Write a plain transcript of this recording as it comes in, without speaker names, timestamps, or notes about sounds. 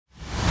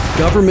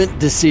government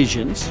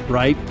decisions,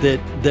 right,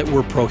 that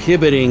were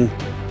prohibiting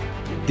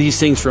these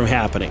things from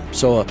happening.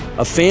 So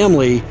a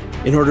family,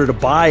 in order to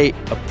buy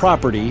a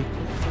property,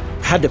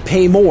 had to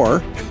pay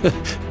more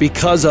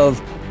because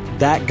of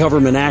that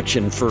government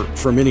action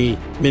for many,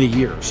 many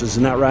years.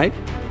 Isn't that right?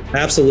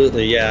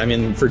 Absolutely, yeah. I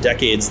mean, for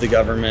decades, the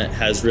government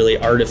has really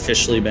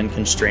artificially been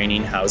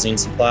constraining housing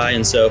supply.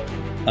 And so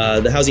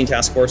the Housing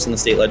Task Force in the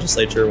state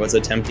legislature was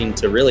attempting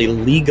to really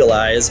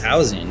legalize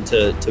housing,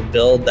 to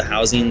build the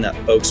housing that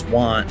folks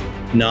want,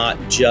 not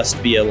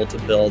just be able to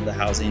build the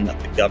housing that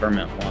the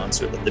government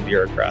wants or that the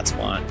bureaucrats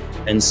want.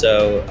 And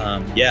so,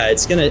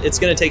 it's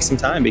gonna take some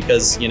time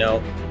because,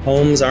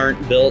 homes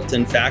aren't built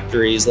in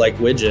factories like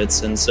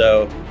widgets. And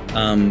so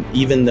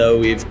even though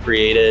we've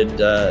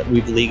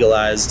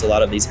legalized a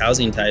lot of these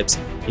housing types,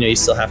 you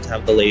still have to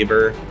have the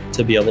labor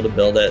to be able to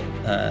build it,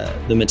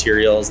 the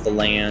materials, the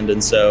land.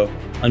 And so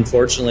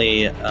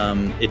unfortunately,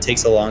 it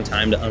takes a long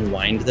time to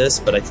unwind this,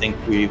 but I think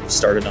we've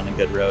started on a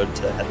good road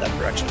to head that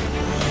direction.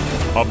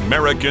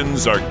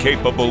 Americans are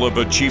capable of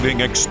achieving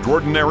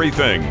extraordinary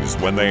things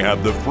when they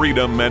have the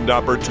freedom and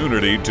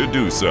opportunity to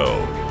do so.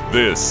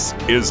 This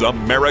is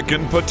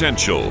American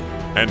Potential.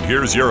 And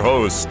here's your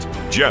host,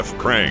 Jeff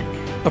Crank.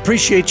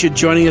 Appreciate you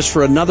joining us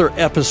for another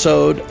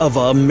episode of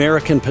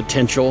American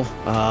Potential.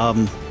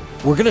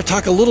 We're going to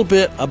talk a little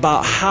bit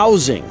about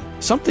housing,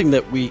 something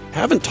that we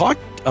haven't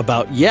talked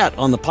about yet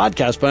on the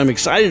podcast, but I'm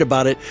excited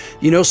about it.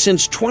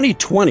 Since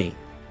 2020,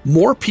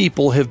 more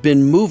people have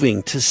been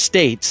moving to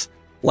states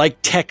like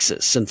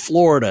Texas and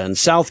Florida and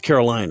South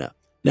Carolina.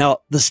 Now,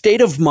 the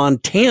state of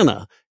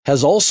Montana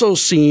has also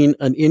seen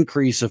an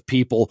increase of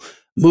people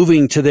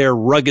moving to their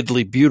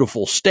ruggedly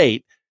beautiful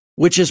state,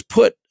 which has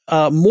put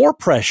more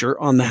pressure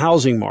on the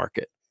housing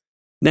market.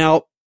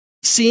 Now,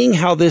 seeing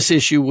how this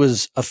issue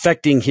was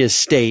affecting his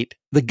state,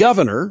 the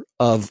governor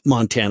of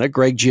Montana,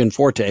 Greg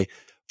Gianforte,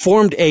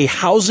 formed a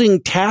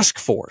housing task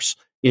force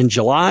in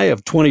July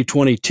of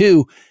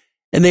 2022,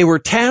 and they were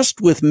tasked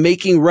with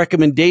making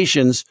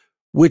recommendations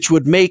which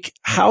would make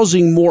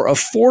housing more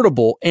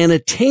affordable and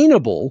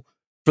attainable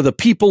for the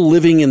people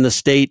living in the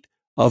state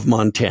of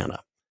Montana.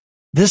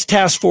 This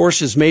task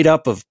force is made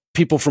up of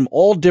people from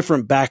all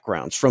different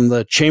backgrounds, from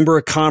the Chamber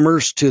of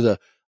Commerce to the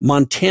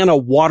Montana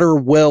Water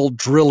Well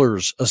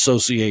Drillers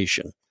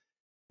Association.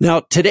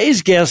 Now,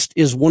 today's guest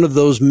is one of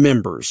those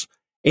members,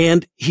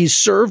 and he's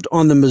served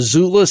on the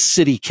Missoula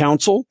City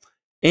Council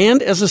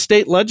and as a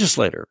state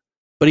legislator,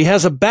 but he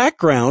has a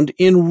background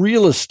in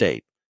real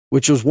estate,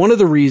 which was one of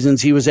the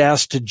reasons he was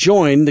asked to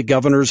join the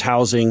governor's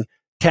housing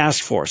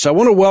task force. I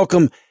want to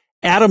welcome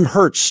Adam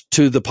Hertz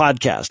to the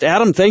podcast.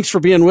 Adam, thanks for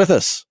being with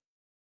us.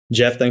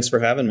 Jeff, thanks for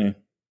having me.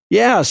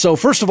 Yeah. So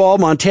first of all,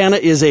 Montana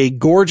is a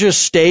gorgeous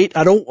state.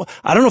 I don't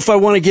know if I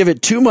want to give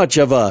it too much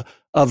of a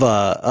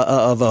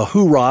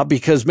hoorah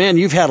because, man,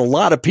 you've had a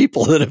lot of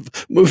people that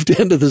have moved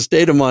into the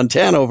state of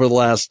Montana over the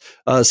last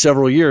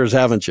several years,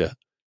 haven't you?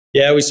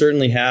 Yeah, we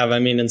certainly have. I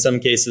mean, in some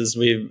cases,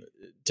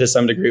 to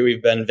some degree,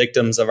 we've been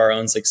victims of our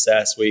own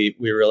success.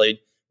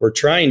 We're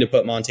trying to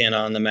put Montana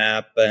on the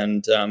map,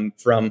 and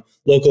from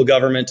local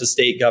government to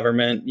state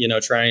government,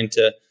 trying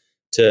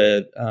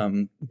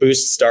to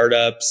boost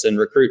startups and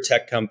recruit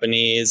tech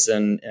companies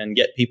and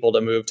get people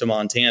to move to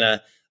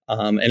Montana.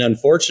 And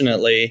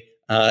unfortunately,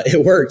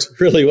 it worked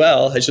really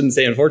well. I shouldn't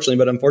say unfortunately,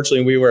 but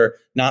unfortunately, we were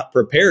not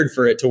prepared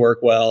for it to work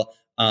well.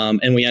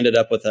 And we ended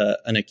up with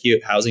an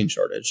acute housing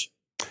shortage.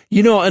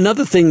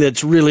 Another thing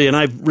that's really, and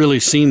I've really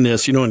seen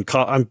this,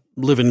 I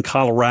live in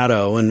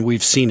Colorado and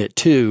we've seen it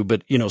too.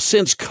 But,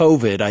 since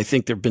COVID, I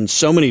think there've been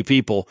so many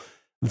people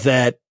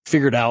that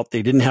figured out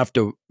they didn't have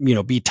to,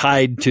 be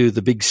tied to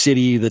the big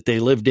city that they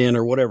lived in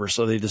or whatever.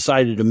 So they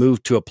decided to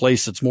move to a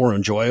place that's more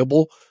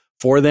enjoyable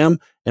for them.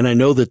 And I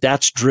know that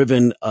that's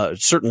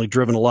certainly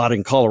driven a lot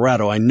in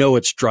Colorado. I know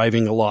it's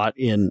driving a lot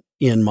in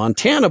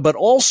Montana, but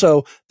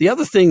also the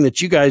other thing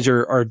that you guys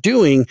are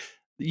doing,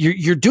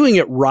 you're doing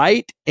it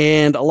right.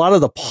 And a lot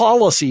of the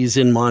policies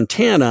in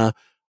Montana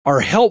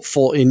are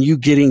helpful in you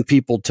getting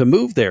people to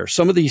move there.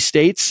 Some of these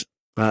states,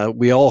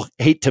 we all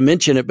hate to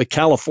mention it, but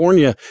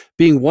California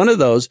being one of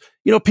those,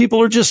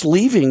 people are just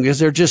leaving because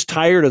they're just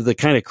tired of the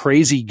kind of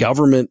crazy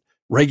government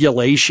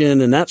regulation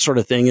and that sort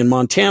of thing. And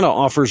Montana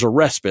offers a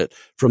respite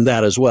from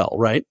that as well,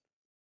 right?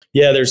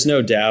 Yeah, there's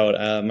no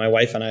doubt. My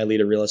wife and I lead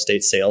a real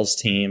estate sales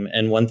team.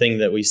 And one thing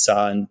that we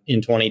saw in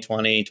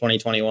 2020,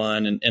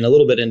 2021, and a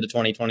little bit into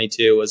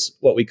 2022 was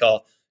what we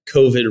call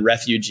COVID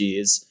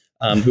refugees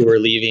who were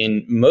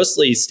leaving,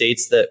 mostly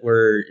states that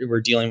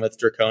were dealing with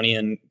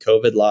draconian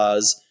COVID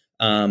laws,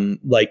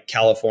 like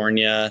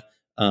California,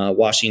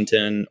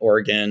 Washington,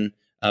 Oregon.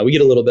 We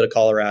get a little bit of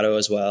Colorado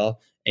as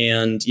well.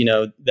 And,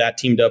 that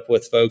teamed up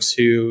with folks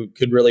who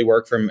could really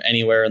work from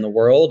anywhere in the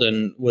world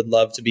and would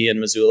love to be in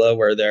Missoula,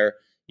 where they're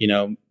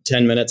 10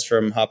 minutes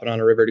from hopping on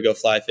a river to go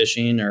fly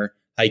fishing or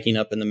hiking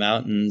up in the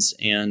mountains.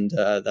 And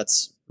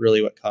that's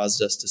really what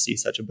caused us to see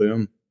such a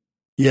boom.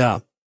 Yeah.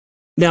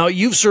 Now,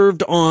 you've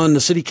served on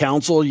the city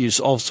council. You've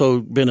also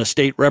been a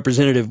state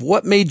representative.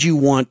 What made you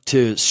want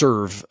to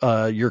serve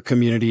your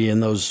community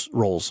in those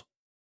roles?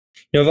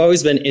 I've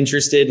always been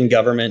interested in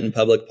government and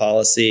public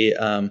policy.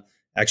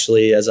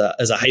 Actually, as a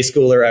high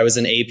schooler, I was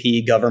in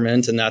AP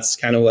government, and that's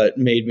kind of what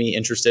made me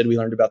interested. We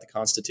learned about the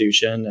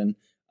Constitution,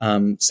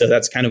 and so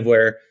that's kind of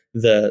where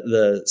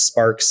the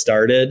spark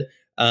started.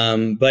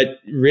 But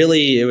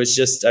really, it was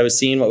just I was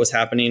seeing what was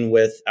happening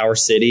with our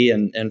city,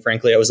 and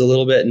frankly, I was a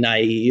little bit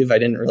naive. I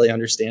didn't really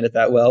understand it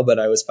that well, but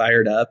I was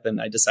fired up, and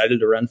I decided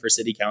to run for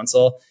city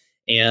council.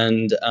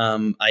 And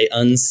I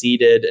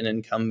unseated an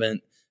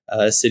incumbent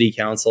city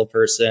council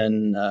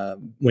person,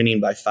 winning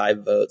by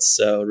 5 votes.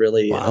 So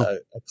really Wow.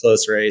 a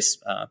close race.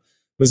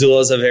 Missoula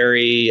is a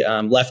very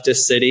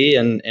leftist city,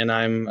 and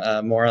I'm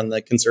more on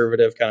the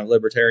conservative kind of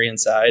libertarian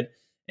side.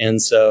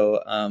 And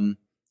so,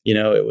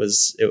 it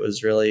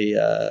was really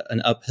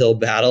an uphill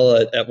battle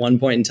at one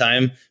point in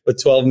time.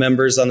 With 12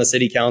 members on the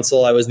city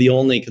council, I was the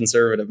only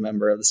conservative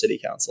member of the city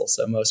council.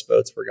 So most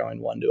votes were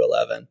going 1 to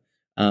 11.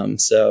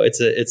 So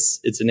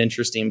it's an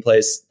interesting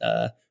place.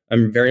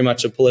 I'm very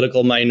much a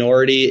political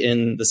minority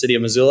in the city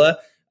of Missoula,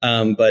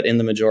 but in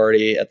the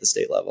majority at the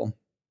state level.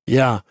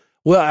 Yeah.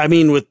 Well, I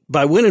mean,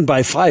 by winning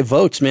by 5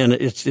 votes, man,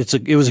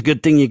 it was a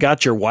good thing you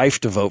got your wife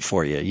to vote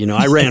for you.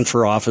 I ran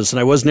for office, and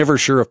I was never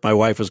sure if my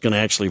wife was going to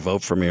actually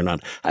vote for me or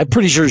not. I'm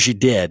pretty sure she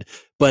did,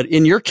 but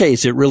in your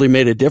case, it really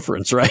made a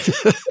difference, right?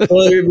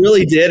 Well, it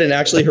really did, and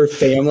actually, her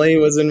family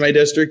was in my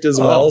district as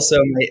well. So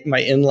my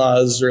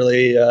in-laws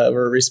really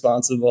were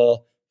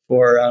responsible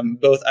for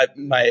both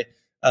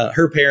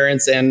her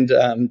parents and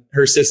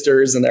her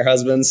sisters and their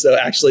husbands. So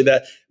actually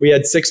we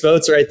had 6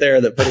 votes right there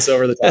that put us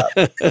over the top.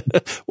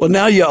 Well,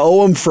 now you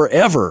owe them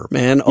forever,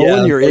 man.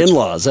 Owing your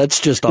in-laws.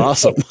 That's just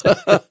awesome.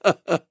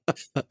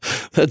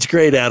 That's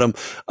great, Adam.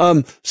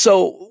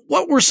 So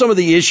what were some of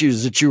the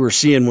issues that you were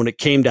seeing when it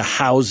came to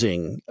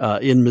housing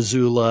in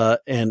Missoula,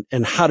 and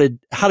how did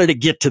it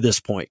get to this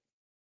point?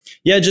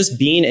 Yeah, just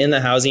being in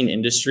the housing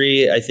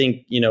industry, I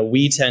think,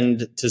 we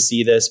tend to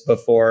see this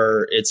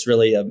before it's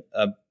really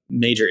a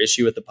major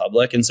issue with the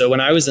public. And so when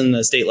I was in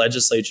the state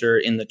legislature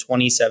in the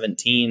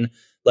 2017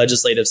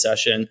 legislative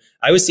session,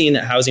 I was seeing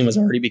that housing was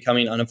already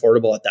becoming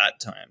unaffordable at that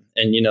time.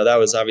 And, that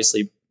was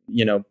obviously,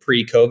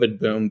 pre-COVID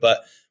boom,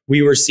 but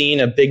we were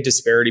seeing a big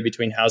disparity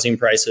between housing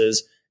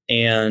prices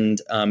and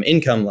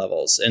income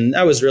levels. And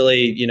that was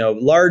really,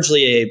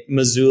 largely a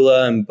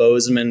Missoula and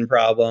Bozeman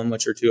problem,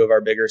 which are 2 of our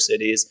bigger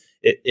cities.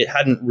 It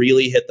hadn't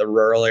really hit the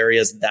rural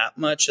areas that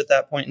much at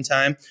that point in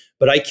time,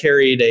 but I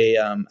carried a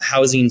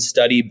housing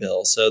study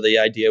bill. So the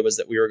idea was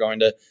that we were going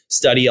to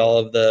study all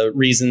of the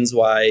reasons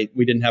why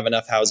we didn't have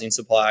enough housing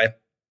supply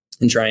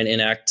and try and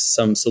enact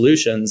some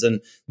solutions. And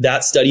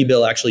that study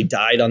bill actually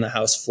died on the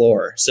House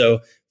floor.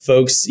 So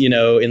folks, in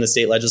the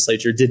state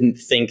legislature didn't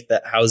think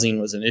that housing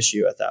was an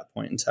issue at that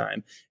point in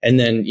time. And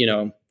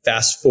then,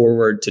 fast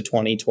forward to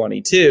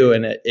 2022,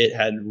 and it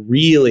had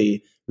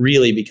really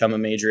become a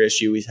major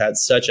issue. We've had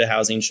such a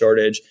housing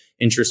shortage.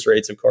 Interest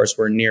rates, of course,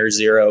 were near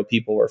zero.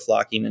 People were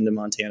flocking into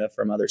Montana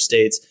from other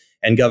states.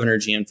 And Governor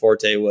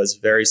Gianforte was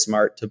very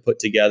smart to put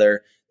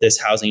together this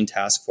housing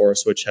task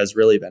force, which has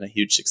really been a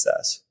huge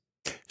success.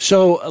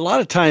 So a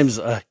lot of times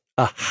a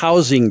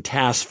housing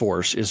task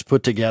force is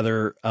put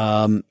together,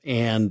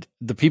 and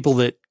the people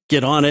that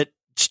get on it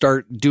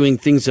start doing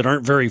things that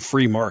aren't very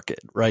free market,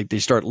 right? They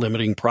start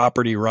limiting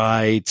property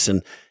rights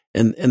and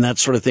that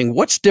sort of thing.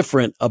 What's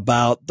different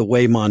about the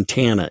way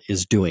Montana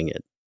is doing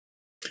it?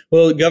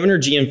 Well, Governor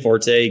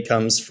Gianforte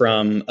comes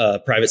from a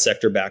private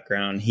sector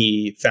background.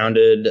 He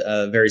founded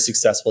a very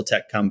successful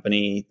tech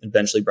company,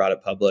 eventually brought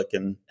it public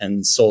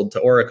and sold to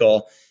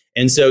Oracle.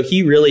 And so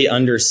he really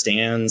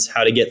understands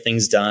how to get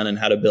things done and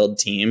how to build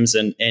teams.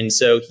 And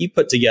so he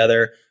put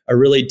together a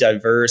really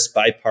diverse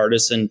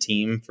bipartisan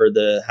team for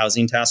the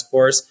housing task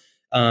force.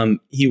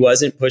 He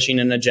wasn't pushing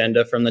an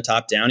agenda from the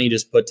top down. He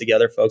just put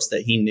together folks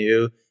that he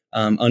knew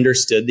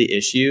understood the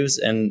issues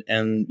and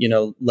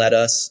let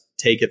us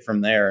take it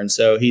from there. And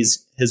so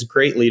his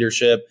great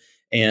leadership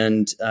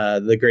and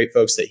the great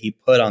folks that he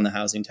put on the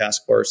housing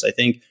task force, I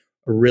think,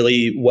 are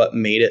really what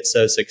made it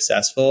so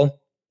successful.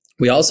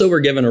 We also were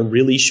given a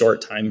really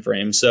short time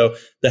frame. So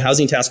the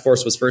housing task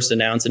force was first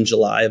announced in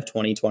July of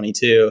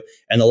 2022,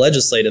 and the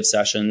legislative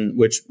session,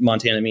 which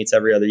Montana meets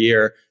every other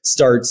year,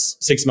 starts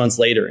 6 months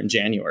later in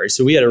January.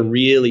 So we had a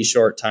really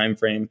short time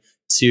frame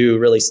to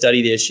really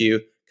study the issue,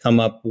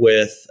 come up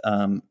with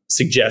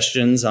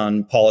suggestions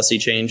on policy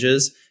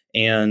changes.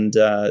 And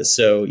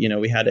so,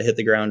 we had to hit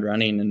the ground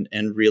running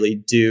and really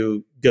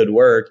do good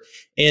work.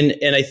 And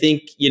I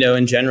think,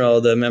 in general,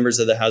 the members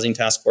of the housing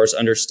task force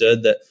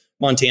understood that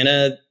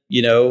Montana,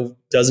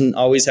 doesn't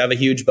always have a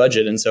huge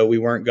budget. And so we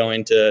weren't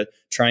going to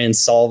try and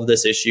solve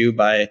this issue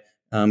by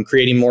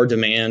creating more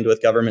demand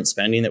with government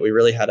spending, that we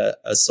really had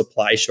a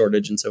supply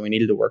shortage. And so we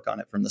needed to work on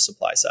it from the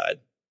supply side.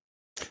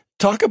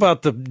 Talk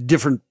about the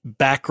different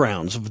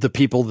backgrounds of the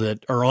people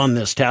that are on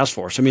this task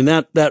force. I mean,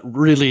 that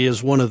really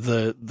is one of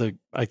the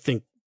I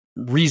think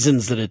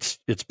reasons that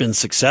it's been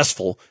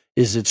successful,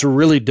 is it's a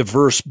really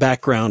diverse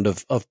background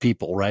of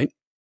people, right?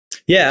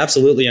 Yeah,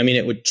 absolutely. I mean,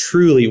 it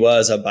truly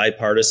was a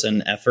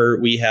bipartisan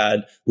effort. We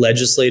had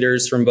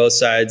legislators from both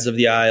sides of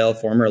the aisle,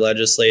 former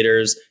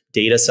legislators,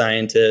 data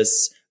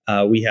scientists,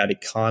 we had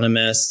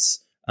economists,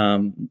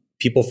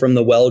 people from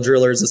the Well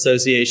Drillers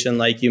Association,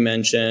 like you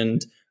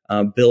mentioned,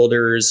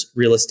 builders,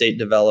 real estate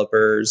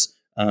developers,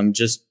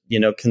 just,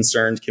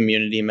 concerned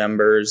community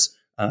members,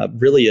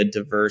 really a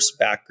diverse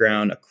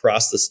background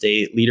across the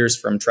state, leaders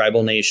from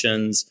tribal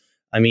nations.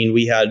 I mean,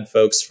 we had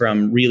folks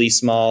from really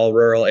small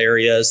rural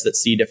areas that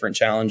see different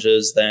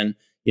challenges than,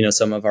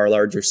 some of our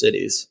larger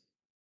cities.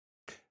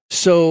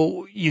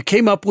 So you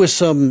came up with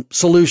some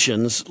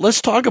solutions.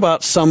 Let's talk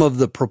about some of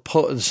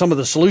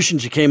the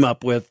solutions you came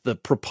up with, the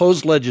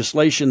proposed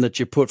legislation that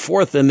you put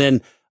forth, and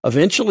then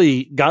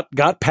eventually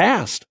got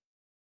passed.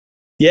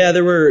 Yeah,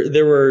 there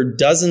were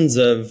dozens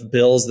of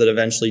bills that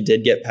eventually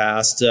did get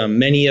passed.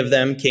 Many of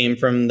them came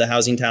from the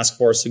Housing Task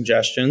Force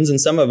suggestions, and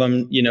some of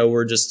them,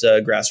 were just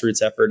a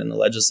grassroots effort in the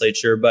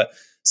legislature. But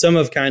some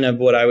of kind of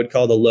what I would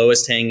call the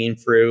lowest hanging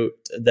fruit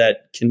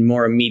that can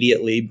more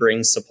immediately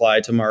bring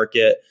supply to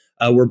market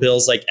were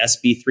bills like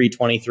SB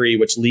 323,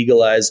 which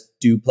legalized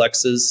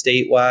duplexes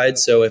statewide.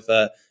 So if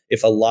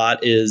a lot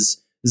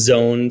is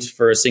zoned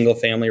for a single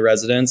family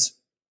residence,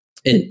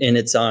 and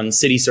it's on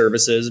city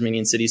services,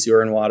 meaning city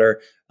sewer and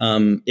water,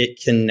 it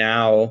can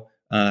now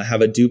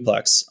have a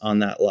duplex on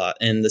that lot.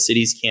 And the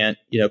cities can't,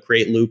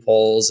 create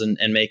loopholes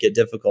and make it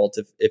difficult.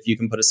 If you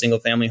can put a single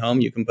family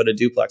home, you can put a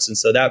duplex. And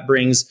so that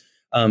brings,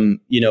 an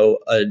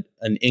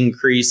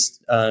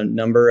increased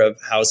number of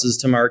houses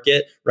to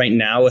market. Right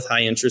now with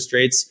high interest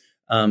rates,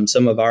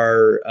 some of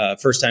our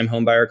first-time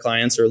homebuyer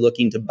clients are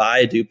looking to buy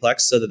a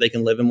duplex so that they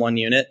can live in one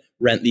unit,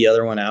 rent the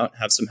other one out,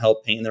 have some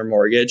help paying their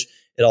mortgage.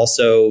 It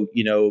also,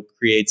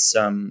 creates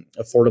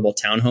affordable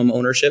townhome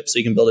ownership. So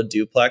you can build a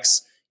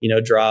duplex,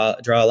 draw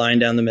a line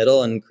down the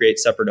middle and create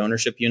separate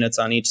ownership units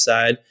on each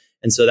side.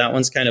 And so that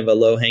one's kind of a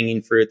low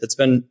hanging fruit that's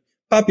been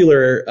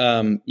popular,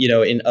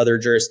 in other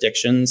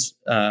jurisdictions,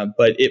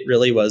 but it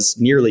really was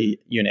nearly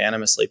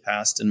unanimously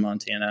passed in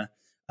Montana.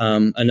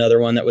 Another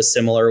one that was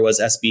similar was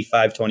SB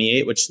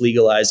 528, which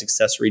legalized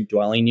accessory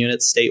dwelling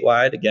units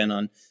statewide, again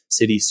on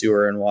city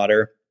sewer and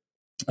water.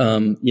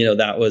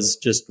 That was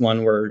just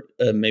one where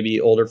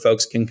maybe older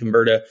folks can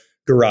convert a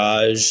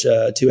garage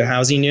to a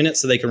housing unit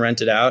so they can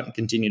rent it out and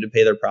continue to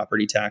pay their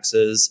property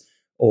taxes,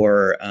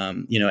 or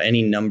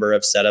any number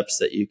of setups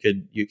that you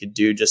could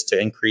do just to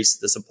increase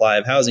the supply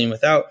of housing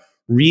without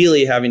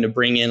really having to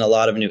bring in a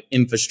lot of new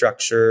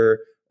infrastructure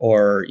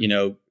or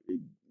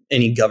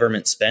any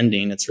government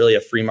spending. It's really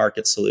a free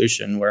market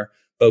solution where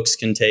folks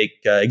can take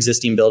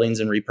existing buildings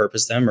and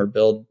repurpose them or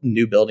build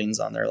new buildings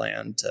on their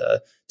land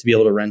to be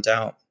able to rent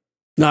out.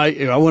 Now,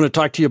 I want to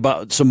talk to you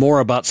about some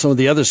of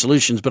the other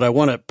solutions, but I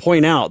want to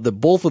point out that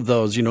both of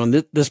those,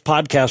 in this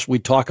podcast, we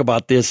talk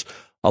about this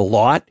a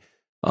lot.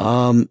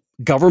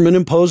 Government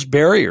imposed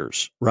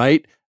barriers,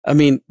 right? I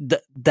mean,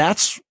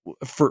 that's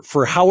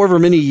for however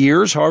many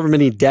years, however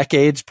many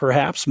decades,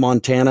 perhaps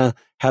Montana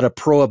had a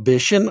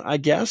prohibition, I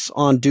guess,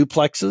 on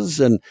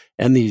duplexes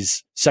and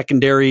these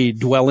secondary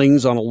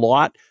dwellings on a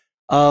lot.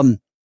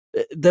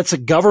 That's a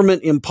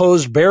government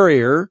imposed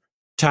barrier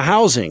to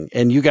housing.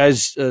 And you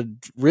guys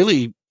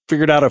really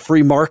figured out a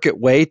free market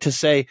way to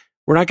say,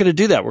 we're not going to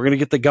do that. We're going to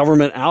get the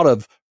government out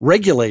of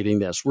regulating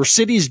this. Were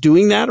cities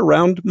doing that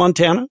around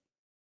Montana?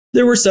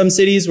 There were some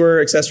cities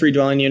where accessory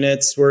dwelling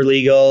units were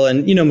legal.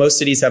 And, most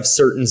cities have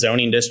certain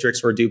zoning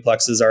districts where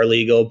duplexes are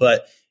legal.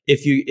 But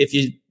if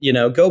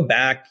you go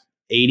back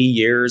 80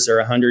 years or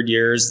 100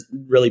 years,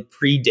 really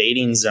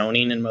predating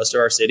zoning in most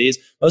of our cities,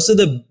 most of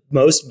the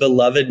most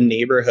beloved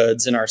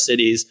neighborhoods in our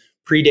cities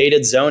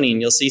predated zoning.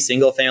 You'll see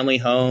single family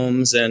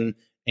homes and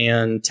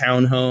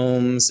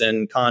townhomes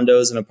and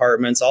condos and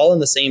apartments all in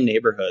the same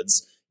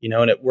neighborhoods,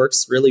 and it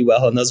works really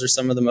well. And those are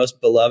some of the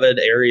most beloved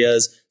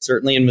areas,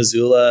 certainly in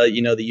Missoula.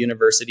 The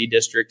University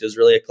District is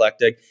really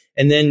eclectic.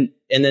 And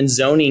then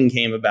zoning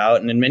came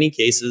about. And in many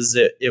cases,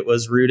 it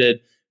was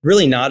rooted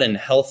really not in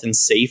health and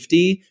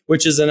safety,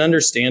 which is an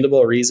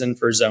understandable reason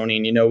for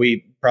zoning.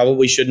 We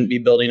probably shouldn't be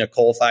building a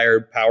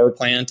coal-fired power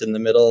plant in the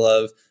middle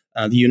of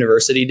the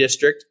University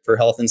District for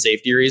health and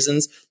safety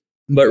reasons.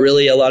 But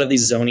really, a lot of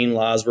these zoning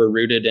laws were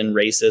rooted in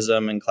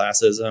racism and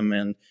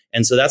classism.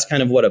 And so that's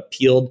kind of what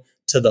appealed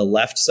to the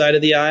left side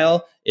of the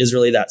aisle, is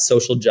really that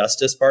social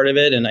justice part of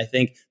it. And I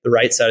think the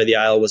right side of the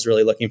aisle was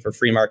really looking for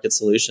free market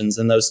solutions.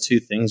 And those two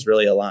things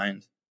really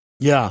aligned.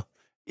 Yeah.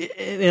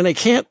 And I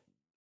can't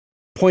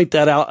point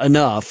that out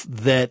enough,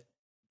 that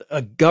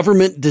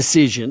government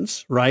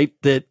decisions, right,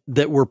 that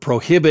were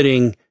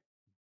prohibiting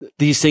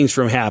these things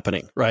from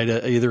happening, right?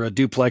 Either a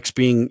duplex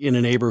being in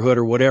a neighborhood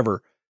or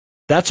whatever,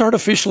 that's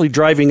artificially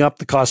driving up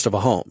the cost of a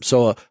home.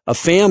 So a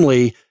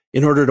family,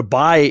 in order to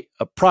buy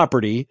a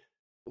property,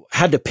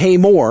 had to pay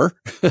more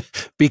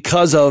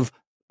because of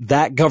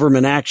that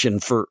government action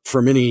for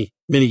many,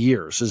 many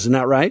years. Isn't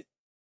that right?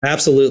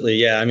 Absolutely.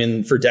 Yeah. I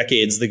mean, for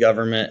decades, the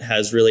government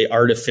has really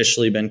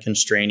artificially been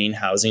constraining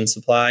housing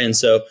supply. And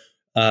so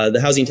the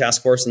Housing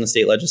Task Force in the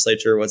state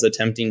legislature was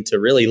attempting to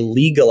really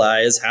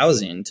legalize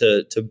housing,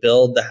 to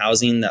build the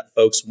housing that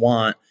folks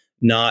want,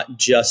 not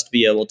just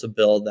be able to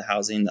build the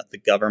housing that the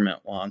government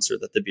wants or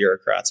that the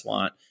bureaucrats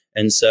want.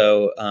 And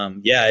so,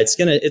 it's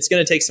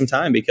gonna take some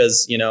time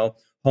because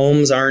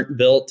homes aren't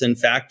built in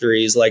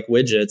factories like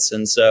widgets,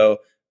 and so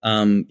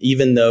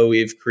even though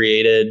we've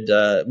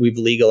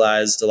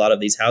legalized a lot of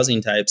these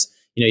housing types,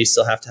 you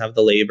still have to have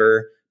the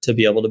labor to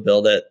be able to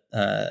build it,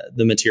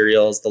 the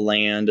materials, the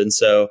land, and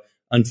so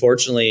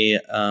unfortunately,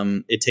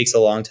 it takes a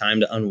long time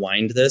to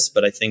unwind this,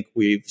 but I think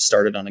we've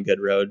started on a good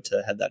road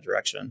to head that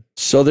direction.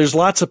 So there's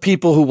lots of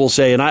people who will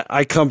say, and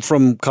I come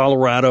from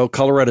Colorado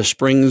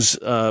Springs,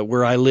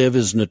 where I live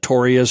is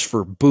notorious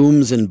for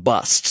booms and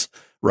busts,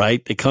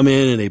 right? They come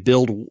in and they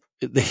build,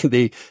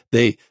 they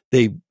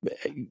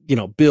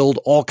build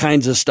all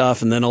kinds of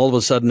stuff. And then all of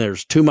a sudden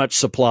there's too much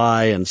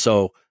supply. And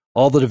so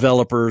all the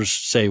developers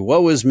say,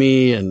 woe is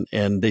me.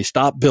 And they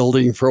stop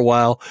building for a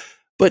while.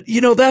 But,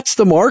 that's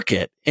the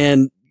market.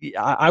 And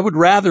I would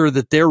rather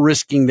that they're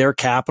risking their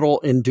capital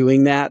in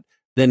doing that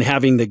than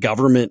having the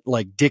government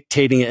like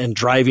dictating it and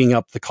driving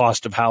up the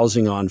cost of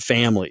housing on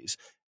families.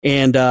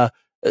 And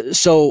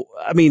so,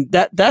 I mean,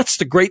 that's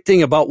the great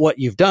thing about what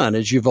you've done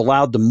is you've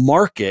allowed the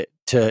market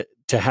to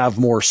have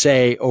more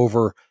say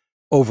over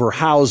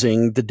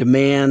housing,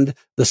 the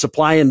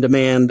supply and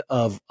demand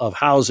of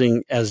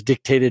housing as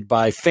dictated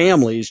by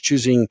families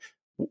choosing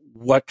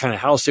what kind of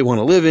house they want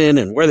to live in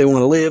and where they want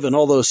to live and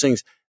all those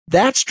things.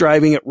 That's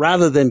driving it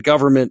rather than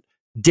government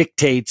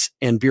dictates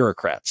and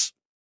bureaucrats.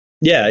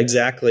 Yeah,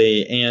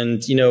 exactly.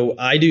 And,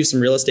 I do some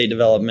real estate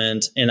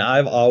development, and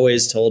I've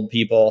always told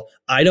people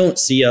I don't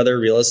see other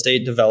real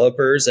estate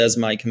developers as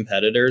my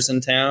competitors in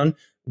town.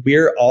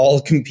 We're all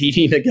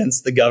competing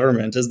against the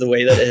government is the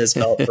way that it has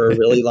felt for a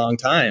really long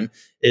time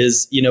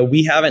is,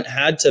 we haven't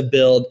had to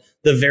build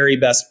the very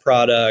best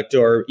product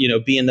or,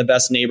 be in the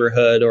best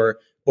neighborhood or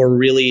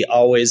really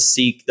always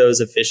seek those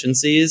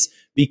efficiencies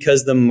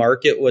because the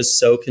market was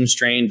so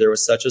constrained. There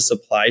was such a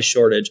supply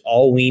shortage.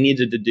 All we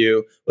needed to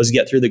do was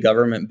get through the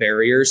government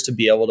barriers to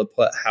be able to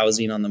put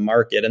housing on the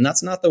market. And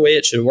that's not the way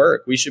it should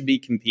work. We should be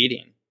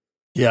competing.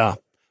 Yeah.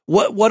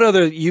 What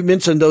other, you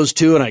mentioned those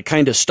two and I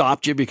kind of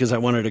stopped you because I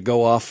wanted to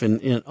go off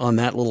on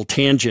that little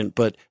tangent,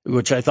 but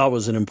which I thought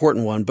was an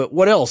important one. But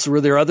what else?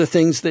 Were there other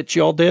things that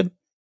y'all did?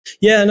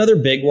 Yeah, another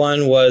big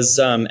one was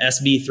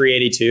SB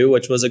 382,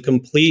 which was a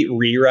complete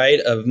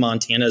rewrite of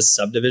Montana's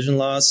subdivision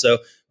laws. So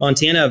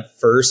Montana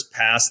first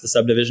passed the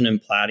Subdivision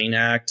and Platting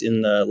Act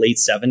in the late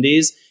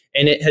 70s,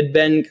 and it had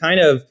been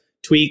kind of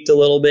tweaked a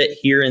little bit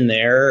here and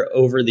there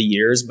over the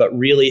years, but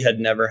really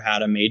had never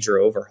had a major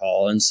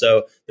overhaul. And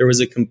so there was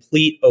a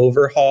complete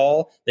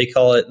overhaul. They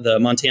call it the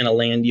Montana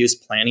Land Use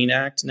Planning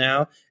Act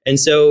now. And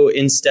so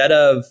instead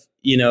of,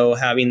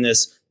 having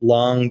this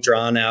long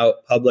drawn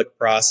out public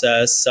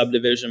process,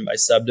 subdivision by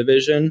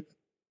subdivision,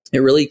 it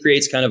really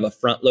creates kind of a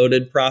front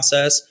loaded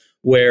process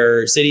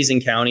where cities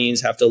and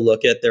counties have to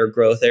look at their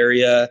growth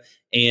area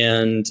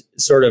and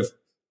sort of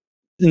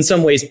in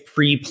some ways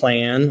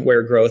pre-plan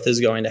where growth is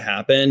going to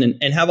happen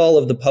and have all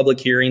of the public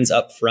hearings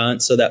up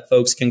front so that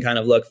folks can kind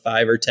of look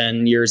 5 or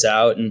 10 years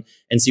out and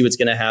see what's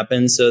going to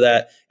happen so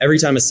that every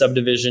time a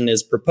subdivision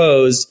is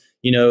proposed,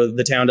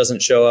 the town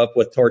doesn't show up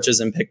with torches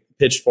and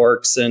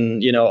pitchforks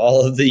and,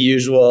 all of the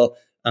usual,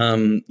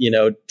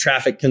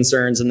 traffic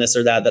concerns and this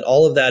or that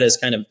all of that is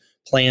kind of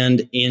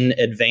planned in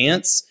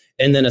advance.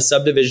 And then a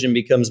subdivision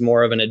becomes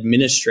more of an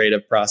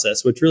administrative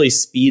process, which really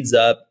speeds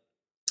up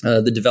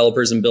the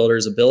developers and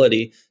builders'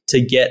 ability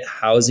to get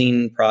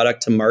housing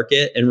product to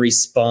market and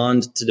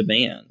respond to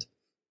demand.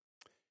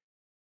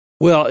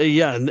 Well,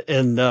 yeah.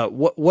 And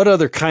what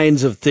other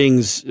kinds of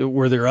things,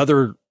 were there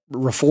other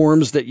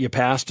reforms that you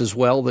passed as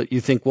well that you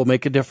think will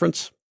make a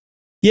difference?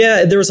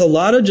 Yeah, there was a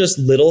lot of just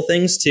little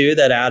things too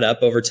that add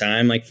up over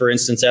time. Like for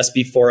instance,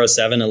 SB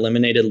 407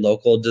 eliminated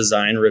local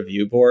design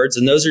review boards.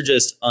 And those are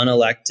just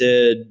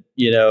unelected,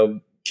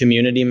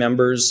 community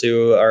members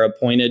who are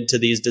appointed to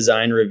these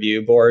design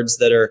review boards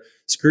that are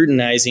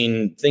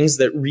scrutinizing things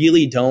that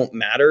really don't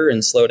matter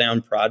and slow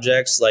down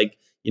projects like,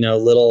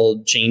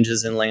 little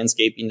changes in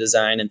landscaping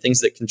design and things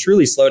that can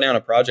truly slow down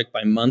a project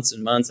by months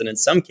and months. And in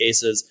some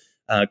cases,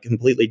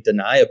 completely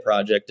deny a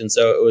project. And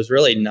so it was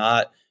really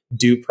not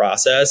due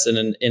process.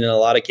 And in a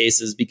lot of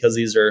cases, because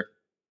these are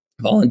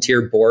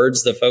volunteer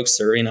boards, the folks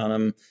serving on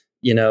them,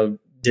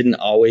 didn't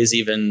always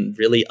even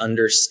really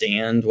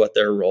understand what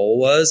their role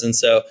was. And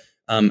so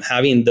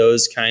having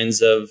those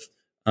kinds of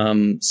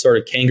sort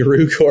of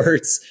kangaroo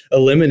courts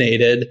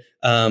eliminated,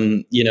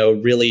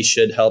 really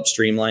should help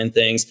streamline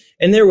things.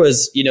 And there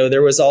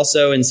was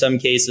also in some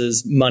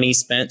cases money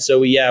spent. So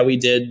we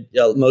did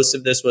most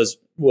of this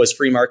was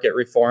free market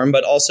reform,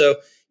 but also,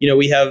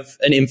 we have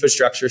an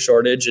infrastructure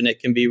shortage and it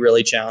can be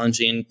really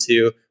challenging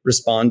to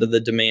respond to the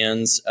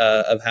demands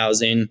of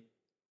housing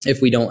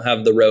if we don't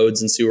have the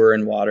roads and sewer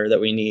and water that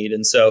we need.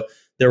 And so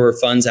there were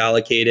funds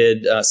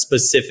allocated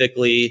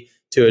specifically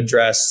to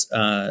address,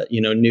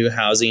 new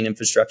housing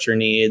infrastructure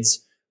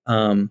needs,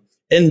 and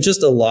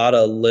just a lot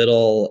of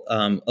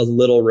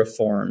little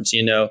reforms.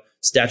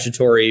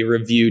 Statutory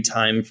review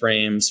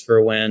timeframes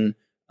for when,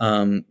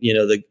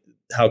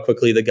 how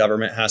quickly the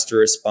government has to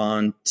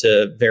respond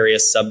to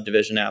various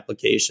subdivision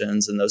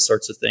applications and those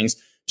sorts of things.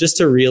 just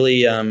to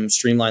really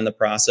streamline the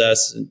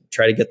process and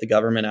try to get the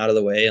government out of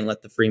the way and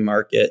let the free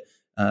market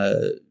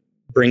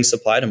bring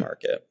supply to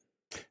market.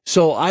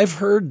 So I've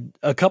heard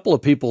a couple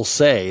of people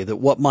say that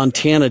what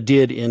Montana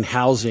did in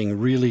housing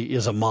really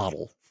is a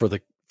model for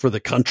the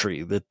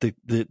country, that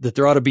that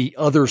there ought to be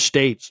other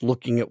states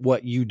looking at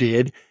what you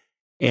did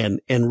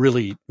and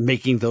really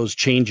making those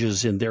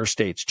changes in their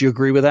states. Do you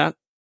agree with that?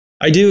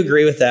 I do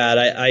agree with that.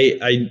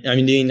 I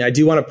mean, I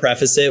do want to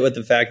preface it with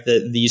the fact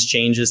that these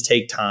changes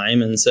take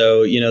time. And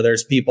so,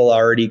 there's people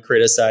already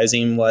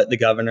criticizing what the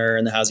governor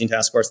and the housing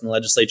task force and the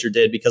legislature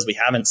did because we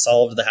haven't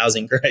solved the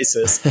housing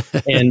crisis.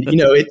 And,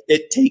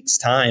 it takes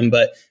time.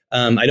 But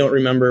I don't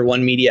remember,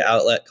 one media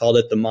outlet called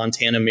it the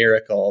Montana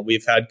miracle.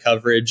 We've had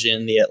coverage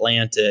in the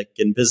Atlantic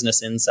and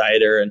Business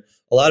Insider and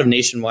a lot of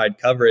nationwide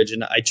coverage.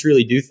 And I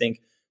truly do think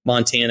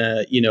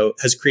Montana,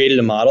 has created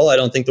a model. I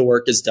don't think the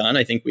work is done.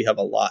 I think we have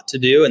a lot to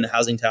do. And the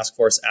housing task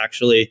force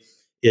actually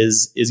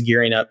is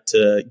gearing up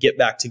to get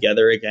back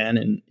together again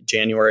in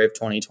January of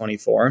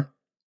 2024.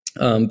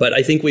 But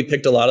I think we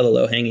picked a lot of the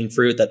low hanging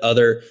fruit that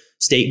other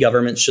state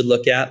governments should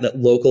look at, that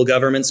local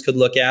governments could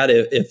look at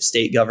if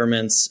state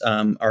governments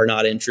are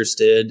not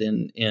interested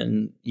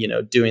in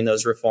doing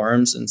those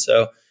reforms. And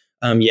so,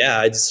 I'm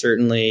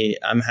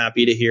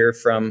happy to hear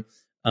from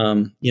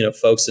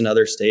folks in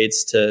other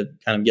states to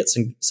kind of get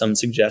some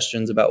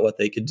suggestions about what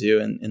they could do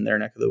in their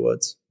neck of the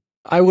woods.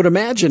 I would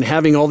imagine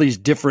having all these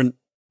different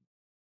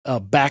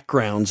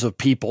backgrounds of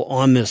people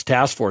on this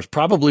task force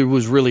probably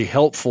was really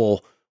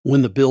helpful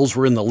when the bills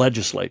were in the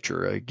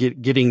legislature,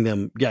 getting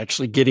them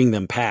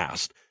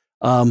passed.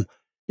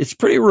 It's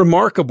pretty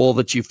remarkable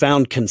that you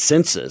found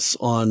consensus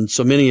on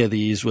so many of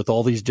these with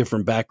all these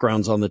different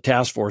backgrounds on the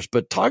task force.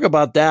 But talk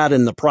about that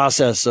in the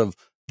process of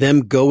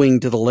them going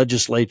to the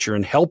legislature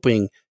and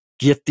helping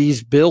get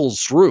these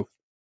bills through.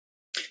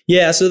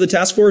 Yeah, so the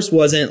task force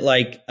wasn't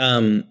like,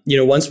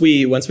 once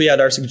we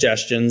had our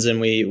suggestions and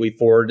we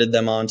forwarded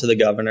them on to the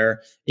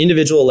governor,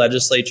 individual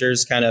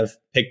legislatures kind of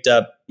picked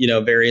up,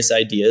 various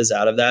ideas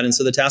out of that. And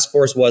so the task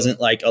force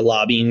wasn't like a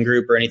lobbying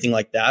group or anything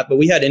like that, but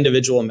we had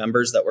individual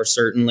members that were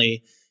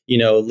certainly,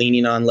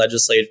 leaning on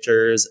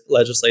legislators,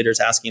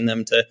 asking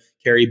them to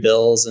carry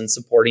bills and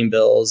supporting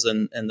bills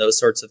and those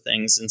sorts of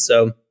things. And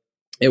so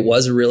it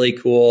was a really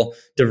cool,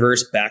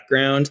 diverse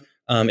background.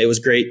 It was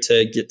great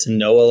to get to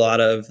know a lot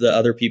of the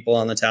other people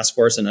on the task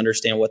force and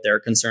understand what their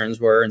concerns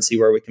were and see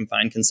where we can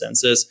find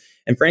consensus.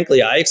 And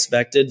frankly, I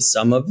expected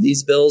some of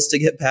these bills to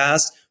get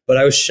passed, but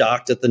I was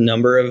shocked at the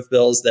number of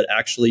bills that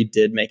actually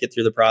did make it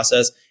through the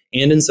process.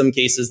 And in some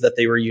cases that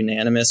they were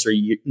unanimous or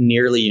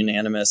nearly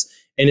unanimous.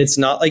 And it's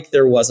not like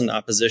there wasn't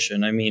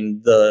opposition. I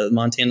mean, the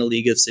Montana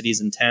League of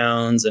Cities and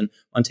Towns and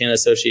Montana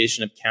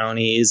Association of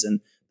Counties and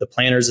the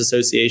Planners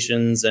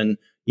Associations and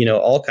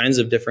all kinds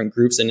of different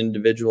groups and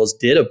individuals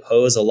did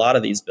oppose a lot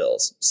of these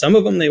bills. Some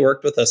of them they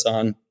worked with us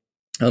on.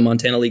 The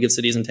Montana League of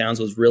Cities and Towns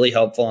was really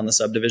helpful on the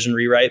subdivision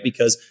rewrite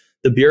because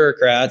the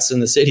bureaucrats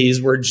in the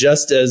cities were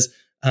just as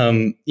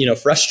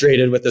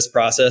frustrated with this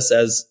process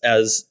as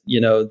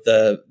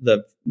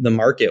the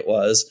market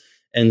was.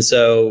 And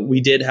so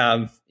we did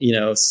have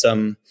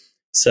some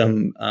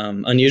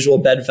unusual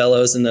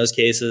bedfellows in those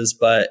cases,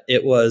 but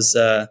it was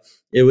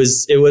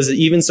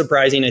even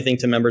surprising, I think,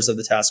 to members of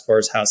the task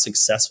force how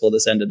successful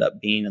this ended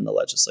up being in the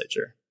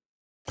legislature.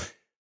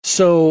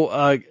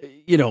 So,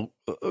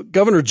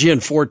 Governor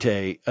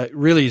Gianforte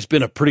really has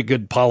been a pretty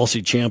good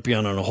policy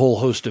champion on a whole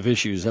host of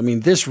issues. I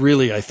mean, this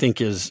really, I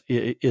think, is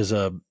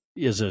a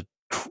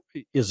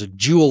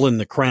jewel in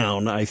the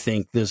crown. I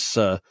think this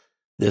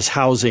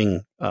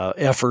housing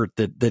effort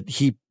that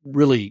he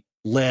really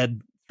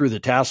led through the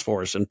task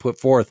force and put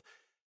forth.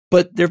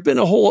 But there've been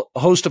a whole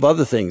host of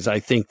other things. I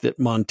think that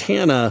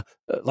Montana,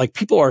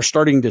 people are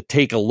starting to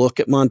take a look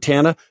at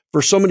Montana.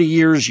 For so many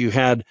years, you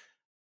had,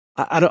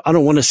 I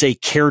don't want to say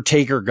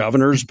caretaker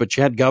governors, but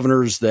you had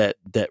governors that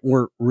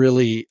weren't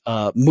really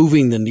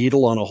moving the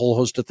needle on a whole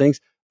host of things.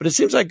 But it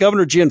seems like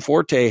Governor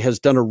Gianforte has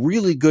done a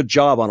really good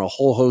job on a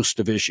whole host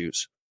of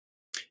issues.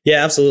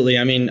 Yeah, absolutely.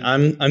 I mean,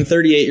 I'm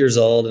 38 years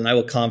old, and I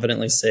will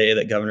confidently say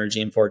that Governor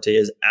Gianforte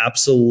is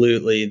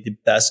absolutely the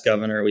best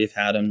governor we've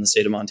had in the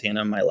state of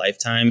Montana in my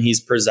lifetime. He's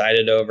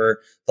presided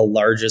over the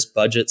largest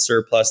budget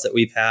surplus that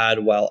we've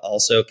had while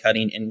also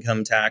cutting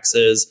income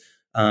taxes.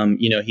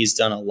 He's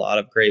done a lot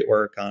of great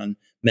work on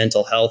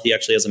mental health. He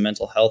actually has a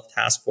mental health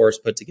task force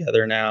put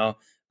together now.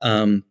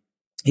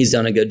 He's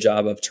done a good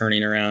job of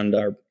turning around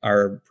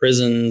our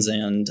prisons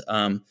and,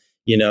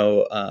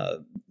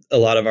 a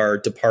lot of our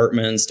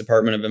departments,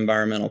 Department of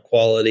Environmental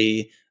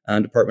Quality,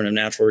 Department of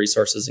Natural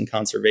Resources and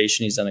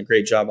Conservation. He's done a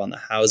great job on the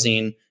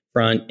housing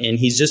front, and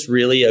he's just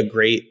really a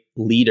great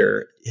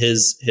leader.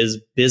 His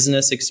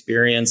business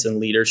experience and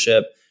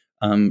leadership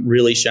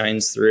really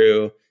shines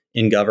through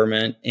in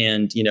government.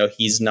 And,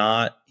 he's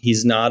not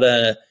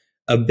a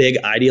big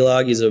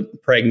ideologue. He's a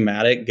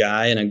pragmatic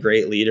guy and a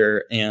great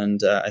leader.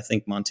 And I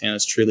think Montana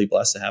is truly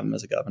blessed to have him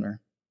as a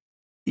governor.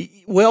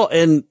 Well,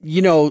 and,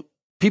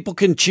 people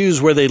can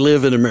choose where they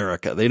live in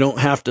America. They don't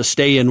have to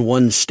stay in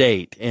one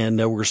state. And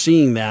we're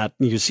seeing that.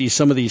 You see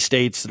some of these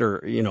states that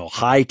are,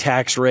 high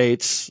tax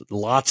rates,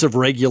 lots of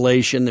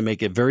regulation. They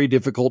make it very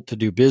difficult to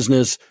do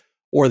business,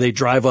 or they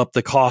drive up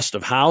the cost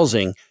of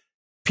housing.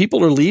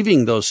 People are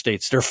leaving those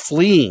states. They're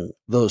fleeing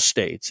those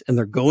states, and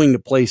they're going to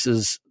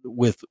places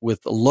with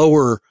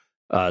lower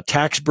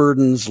tax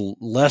burdens,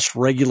 less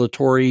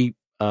regulatory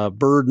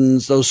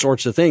burdens, those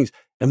sorts of things.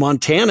 And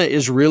Montana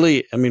is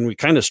really, we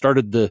kind of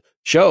started the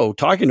show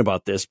talking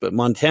about this, but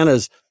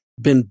Montana's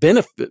been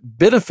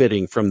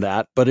benefiting from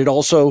that, but it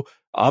also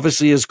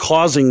obviously is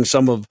causing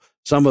some of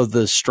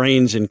the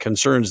strains and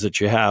concerns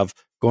that you have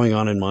going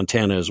on in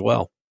Montana as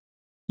well.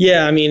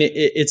 Yeah,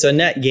 it's a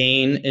net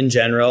gain in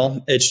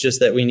general. It's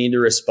just that we need to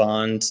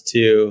respond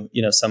to,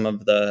 some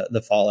of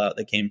the fallout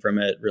that came from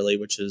it, really,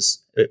 which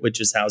is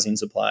housing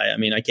supply.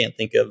 I can't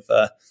think of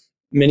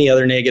many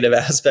other negative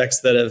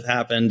aspects that have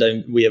happened.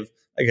 We have,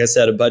 like I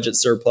said, a budget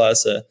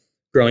surplus, a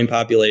growing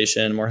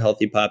population, more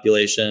healthy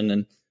population.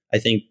 And I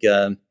think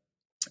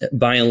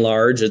by and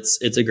large, it's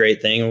a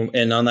great thing.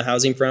 And on the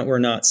housing front, we're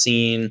not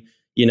seeing,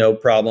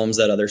 problems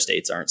that other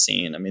states aren't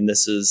seeing.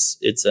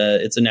 It's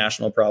a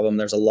national problem.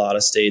 There's a lot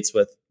of states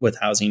with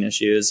housing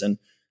issues. And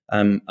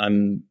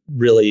I'm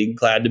really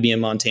glad to be in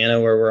Montana,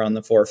 where we're on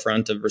the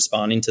forefront of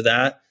responding to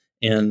that,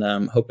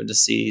 and hoping to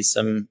see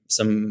some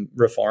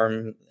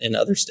reform in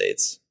other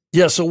states.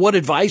 Yeah. So what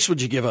advice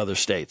would you give other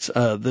states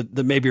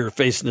that maybe are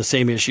facing the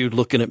same issue,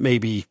 looking at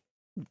maybe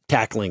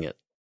tackling it?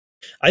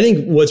 I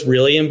think what's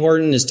really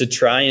important is to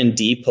try and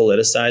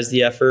depoliticize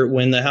the effort.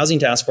 When the Housing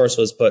Task Force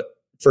was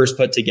first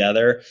put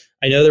together,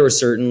 I know there were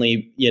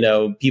certainly,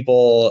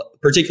 people,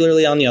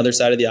 particularly on the other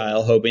side of the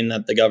aisle, hoping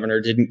that the governor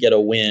didn't get a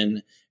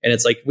win. And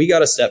it's like, we got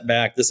to step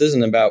back. This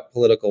isn't about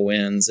political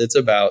wins. It's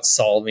about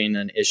solving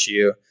an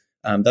issue.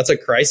 That's a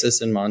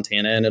crisis in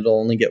Montana, and it'll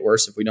only get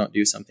worse if we don't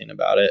do something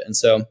about it. And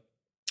so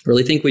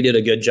really think we did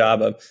a good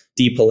job of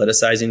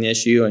depoliticizing the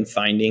issue and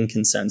finding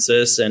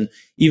consensus. And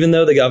even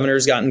though the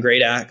governor's gotten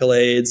great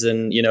accolades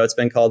and, it's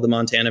been called the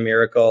Montana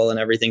Miracle and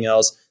everything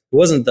else, it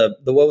wasn't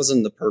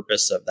the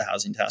purpose of the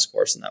Housing Task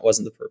Force. And that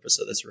wasn't the purpose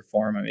of this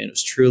reform. It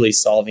was truly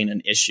solving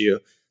an issue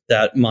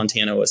that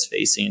Montana was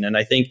facing. And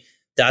I think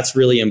that's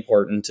really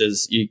important,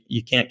 is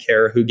you can't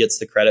care who gets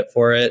the credit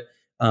for it.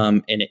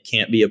 And it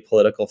can't be a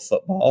political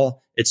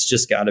football. It's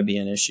just got to be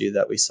an issue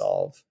that we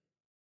solve.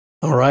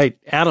 All right,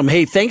 Adam.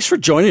 Hey, thanks for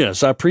joining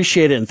us. I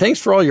appreciate it. And thanks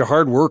for all your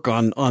hard work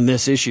on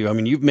this issue.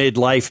 You've made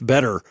life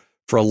better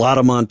for a lot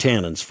of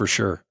Montanans, for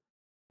sure.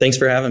 Thanks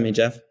for having me,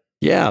 Jeff.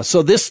 Yeah.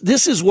 So this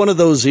is one of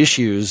those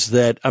issues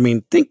that,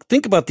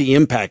 think about the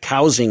impact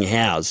housing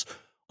has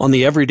on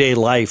the everyday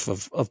life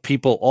of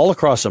people all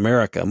across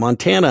America.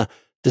 Montana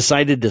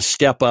decided to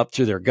step up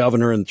through their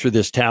governor and through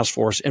this task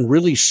force and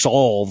really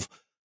solve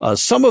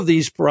some of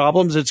these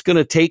problems. It's going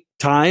to take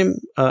time.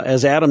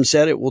 As Adam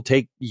said, it will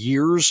take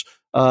years.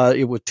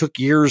 Took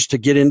years to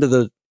get into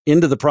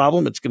the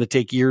problem. It's going to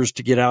take years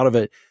to get out of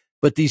it.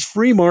 But these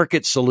free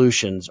market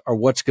solutions are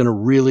what's going to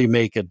really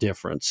make a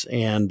difference.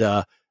 And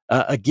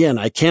again,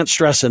 I can't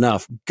stress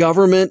enough,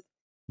 government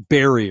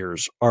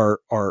barriers are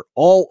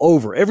all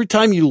over. Every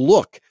time you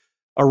look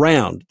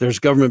around, there's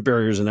government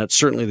barriers, and that's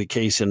certainly the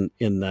case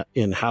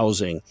in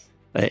housing.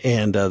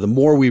 And the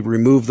more we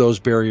remove those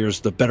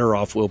barriers, the better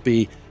off we'll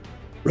be.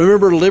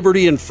 Remember,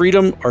 liberty and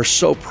freedom are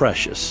so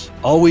precious.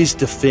 Always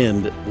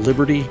defend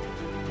liberty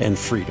and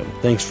freedom.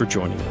 Thanks for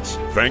joining us.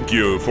 Thank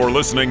you for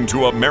listening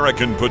to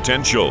American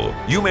Potential.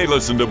 You may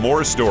listen to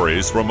more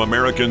stories from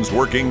Americans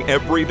working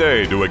every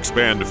day to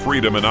expand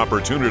freedom and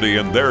opportunity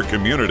in their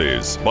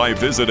communities by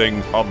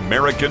visiting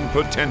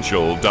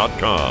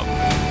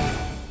AmericanPotential.com.